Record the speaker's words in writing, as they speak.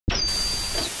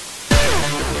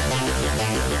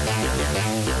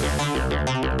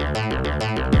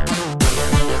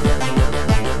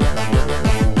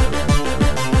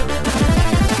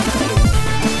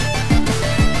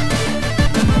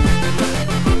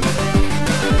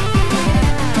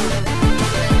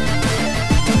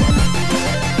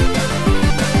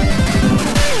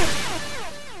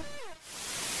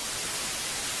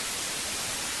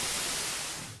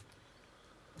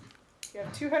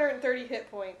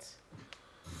points.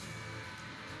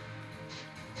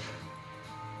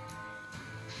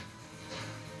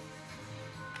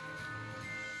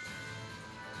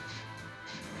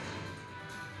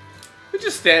 I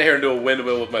just stand here and do a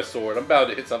windmill with my sword. I'm bound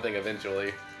to hit something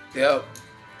eventually. Yep.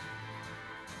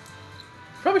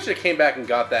 Probably should have came back and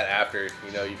got that after,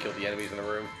 you know, you killed the enemies in the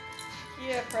room.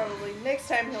 Yeah, probably. Next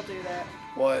time he'll do that.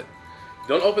 What?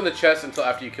 Don't open the chest until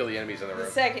after you kill the enemies in the room.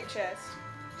 The second chest.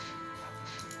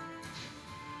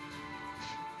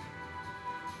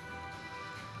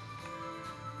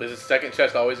 Is the second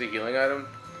chest always a healing item?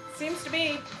 Seems to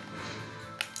be.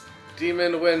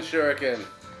 Demon Wind Shuriken.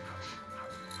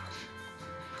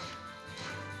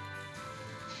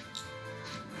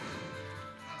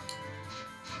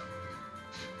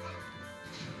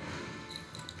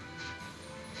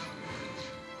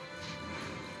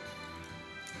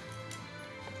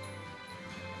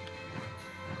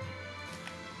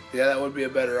 Yeah, that would be a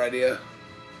better idea.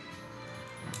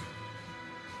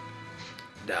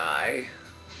 Die.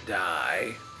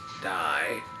 Die.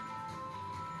 Die.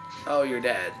 Oh, you're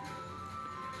dead.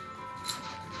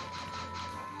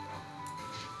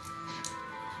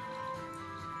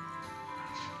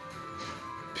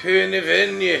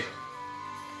 Ponyvania.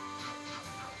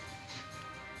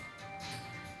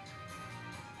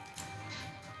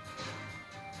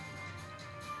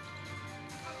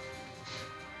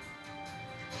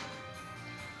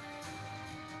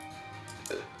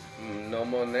 No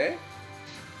money.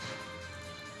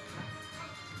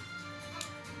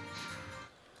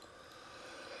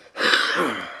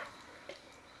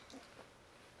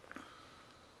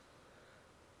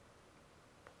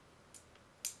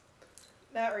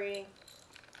 Not reading.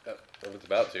 I was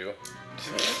about to.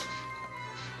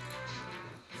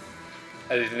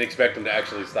 I didn't expect him to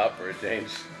actually stop for a change.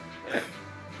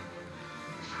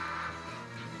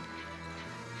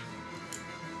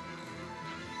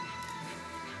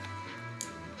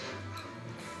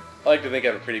 I like to think I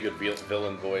have a pretty good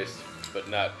villain voice, but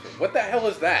not... What the hell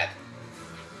is that?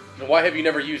 And why have you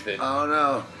never used it? Oh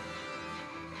no.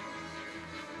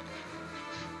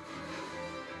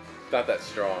 It's not that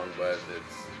strong, but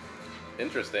it's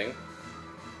interesting.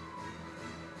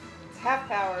 It's half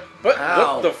power. But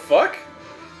Ow. what the fuck?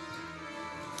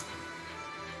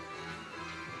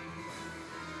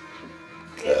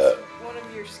 It's one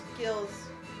of your skills.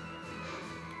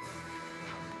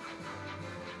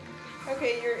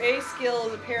 Okay, your A skill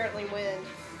is apparently wind.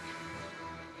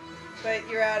 But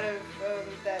you're out of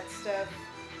that stuff.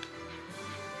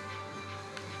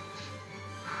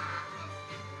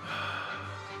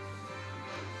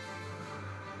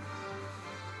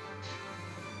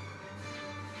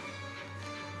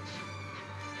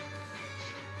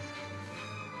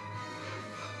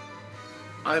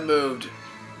 I moved.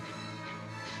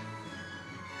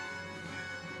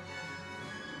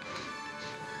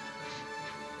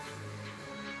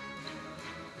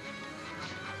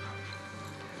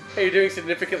 Hey, you're doing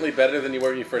significantly better than you were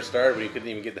when you first started, when you couldn't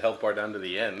even get the health bar down to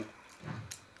the end.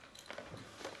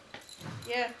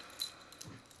 Yeah.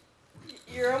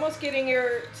 You're almost getting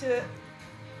your,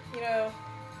 you know,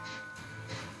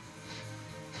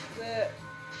 the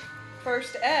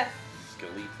first F.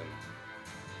 Skeleton.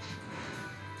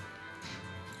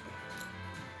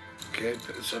 Okay,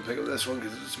 so pick up this one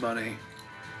because it's money.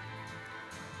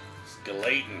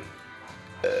 Skeleton.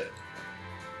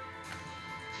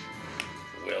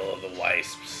 Will of the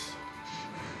Wisps.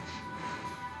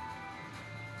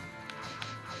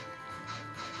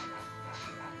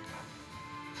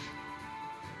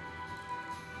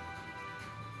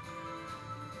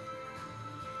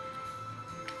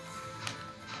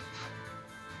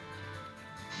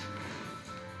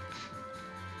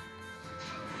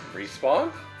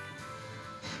 Respawn?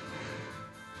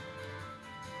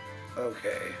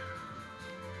 Okay.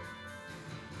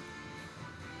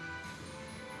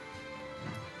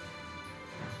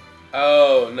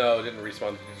 Oh, no, it didn't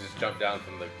respawn. You just jumped down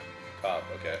from the top.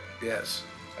 Okay. Yes.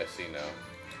 I see now.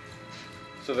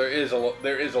 So there is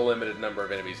a limited number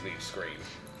of enemies in each screen.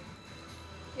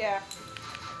 Yeah.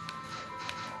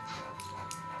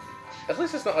 At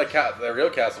least it's not like the real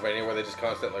Castlevania where they just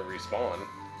constantly respawn.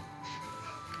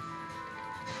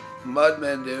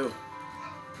 Mudmen do.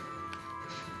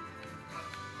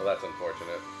 Well, that's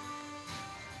unfortunate.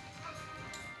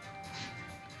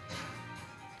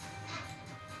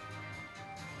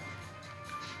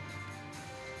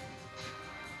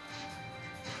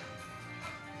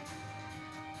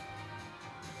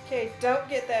 Okay, don't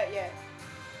get that yet.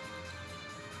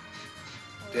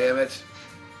 Damn it.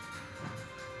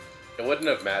 It wouldn't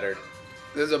have mattered.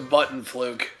 There's a button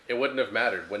fluke. It wouldn't have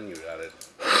mattered when you got it.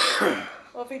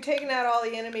 Well, if you're taking out all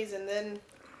the enemies and then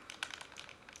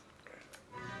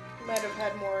Might have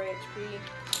had more HP.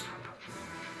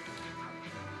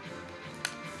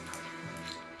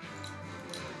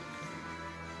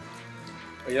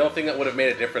 The only thing that would have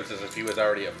made a difference is if he was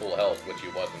already at full health, which he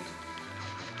wasn't.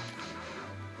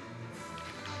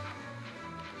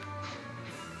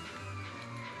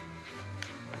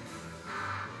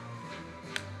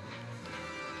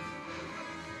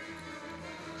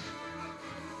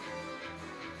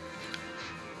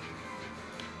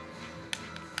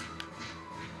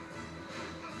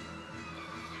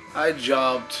 I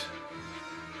jumped.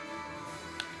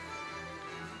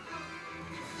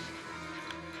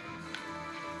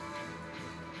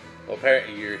 Well,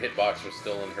 apparently your hitbox was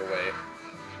still in her way.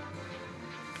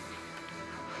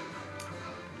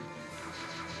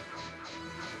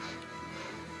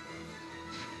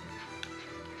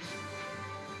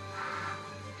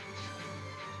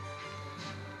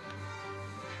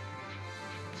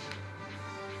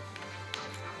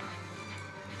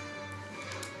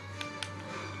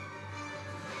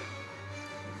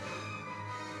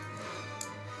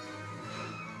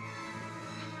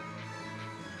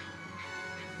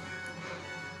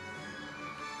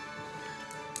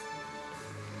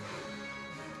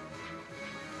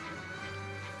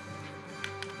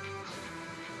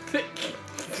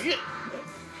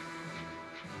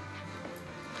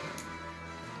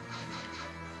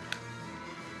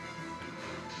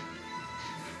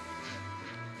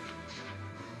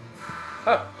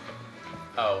 Huh.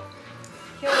 Oh.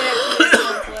 He only had 2 hit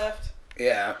points left.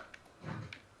 Yeah.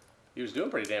 He was doing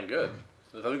pretty damn good.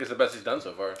 I think it's the best he's done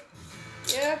so far.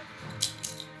 Yeah.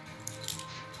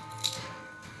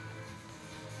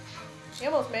 He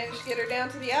almost managed to get her down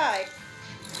to the eye.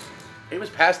 He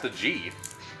was past the G.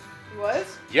 He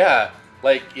was? Yeah.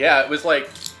 Like, yeah, it was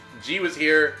like G was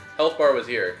here, health bar was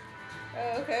here.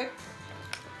 Oh, okay.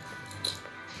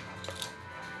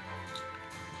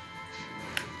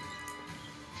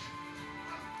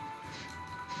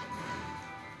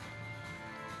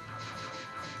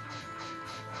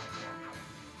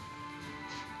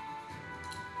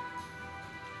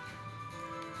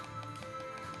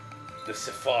 The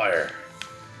Sapphire.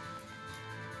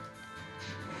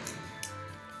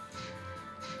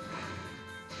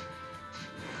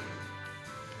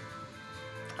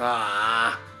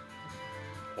 Ah.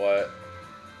 What?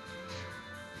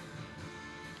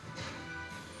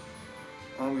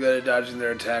 I'm good at dodging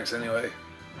their attacks anyway.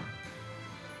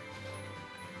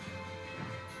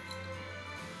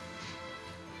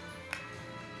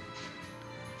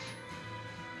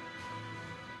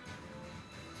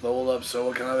 Leveled up, so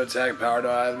what kind of attack power do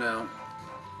I have now?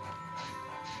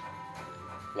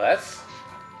 Less?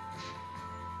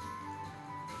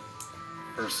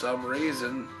 For some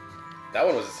reason. That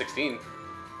one was a 16.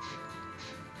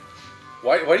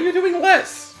 Why are you doing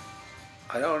less?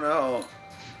 I don't know.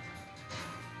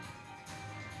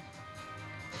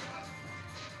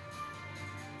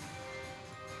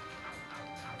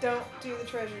 Don't do the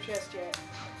treasure chest yet.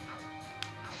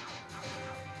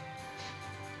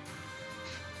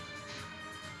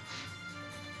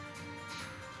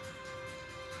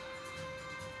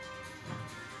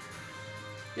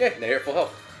 Yeah, now you're at full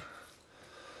health.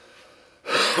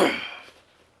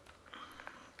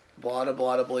 Blada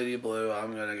blada bleedy blue,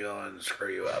 I'm gonna go and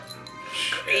screw you up.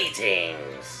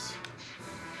 Greetings.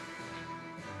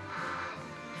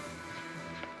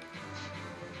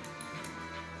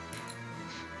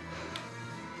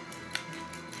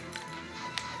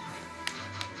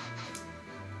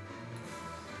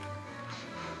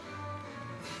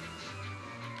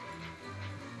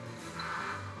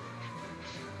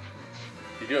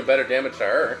 You're doing better damage to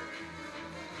her.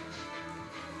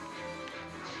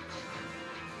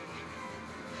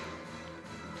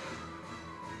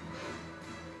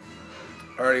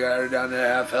 Already got her down to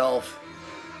half health.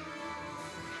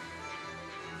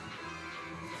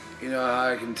 You know how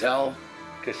I can tell?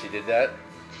 Because she did that.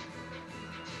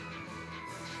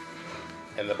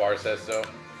 And the bar says so.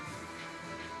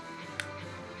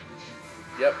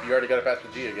 Yep, you already got it past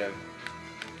the G again.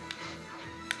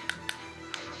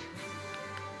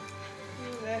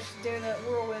 Now she's doing that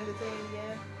whirlwind thing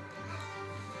again.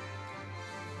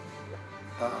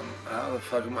 How the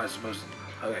fuck am I supposed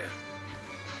to... Okay.